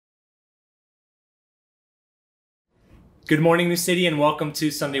Good morning, New City, and welcome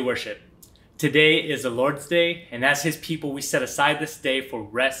to Sunday Worship. Today is the Lord's Day, and as His people, we set aside this day for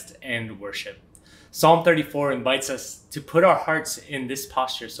rest and worship. Psalm 34 invites us to put our hearts in this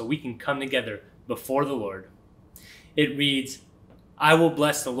posture so we can come together before the Lord. It reads, "I will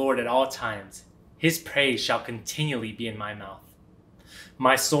bless the Lord at all times. His praise shall continually be in my mouth.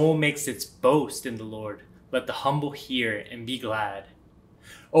 My soul makes its boast in the Lord. Let the humble hear and be glad.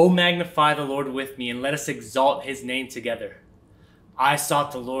 O magnify the Lord with me, and let us exalt his name together. I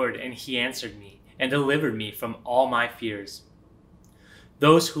sought the Lord, and he answered me, and delivered me from all my fears.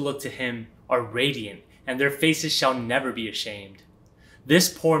 Those who look to him are radiant, and their faces shall never be ashamed. This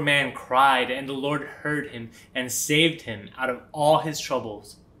poor man cried, and the Lord heard him, and saved him out of all his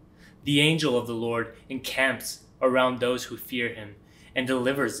troubles. The angel of the Lord encamps around those who fear him, and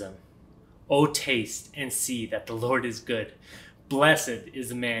delivers them. O taste and see that the Lord is good. Blessed is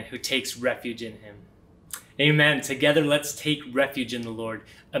the man who takes refuge in him." Amen. Together, let's take refuge in the Lord,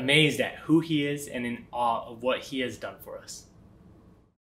 amazed at who he is and in awe of what he has done for us.